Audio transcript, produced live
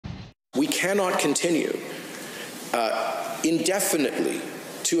We cannot continue indefinitely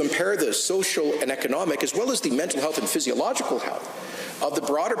to impair the social and economic, as well as the mental health and physiological health of the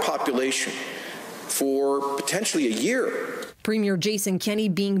broader population for potentially a year. Premier Jason Kenney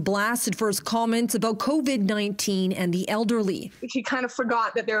being blasted for his comments about COVID-19 and the elderly. He kind of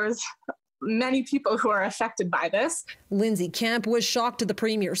forgot that there was many people who are affected by this. Lindsay Camp was shocked at the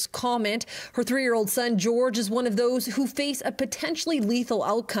Premier's comment. Her 3-year-old son, George, is one of those who face a potentially lethal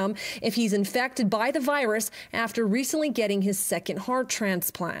outcome if he's infected by the virus after recently getting his second heart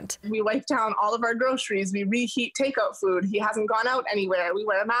transplant. We wipe down all of our groceries. We reheat takeout food. He hasn't gone out anywhere. We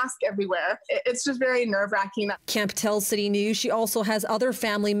wear a mask everywhere. It's just very nerve-wracking. Camp tells City News she also has other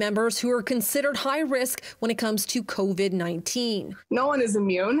family members who are considered high risk when it comes to COVID-19. No one is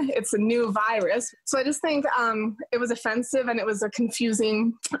immune. It's a new virus. So I just think it was offensive and it was a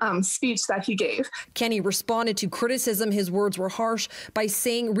confusing speech that he gave. Kenney responded to criticism. His words were harsh by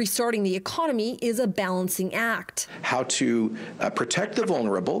saying restarting the economy is a balancing act. How to protect the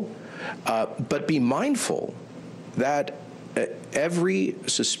vulnerable, but be mindful that every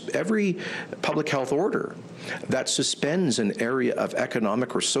public health order that suspends an area of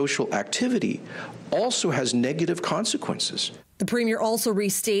economic or social activity also has negative consequences. The Premier also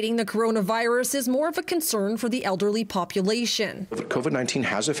restating the coronavirus is more of a concern for the elderly population. COVID-19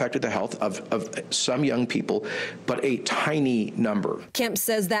 has affected the health of some young people, but a tiny number. Kemp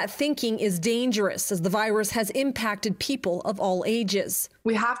says that thinking is dangerous as the virus has impacted people of all ages.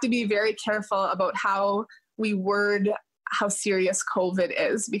 We have to be very careful about how we word how serious COVID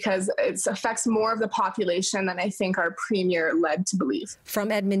is, because it affects more of the population than I think our Premier led to believe.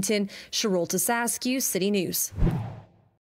 From Edmonton, Cheryl Tasascu, City News.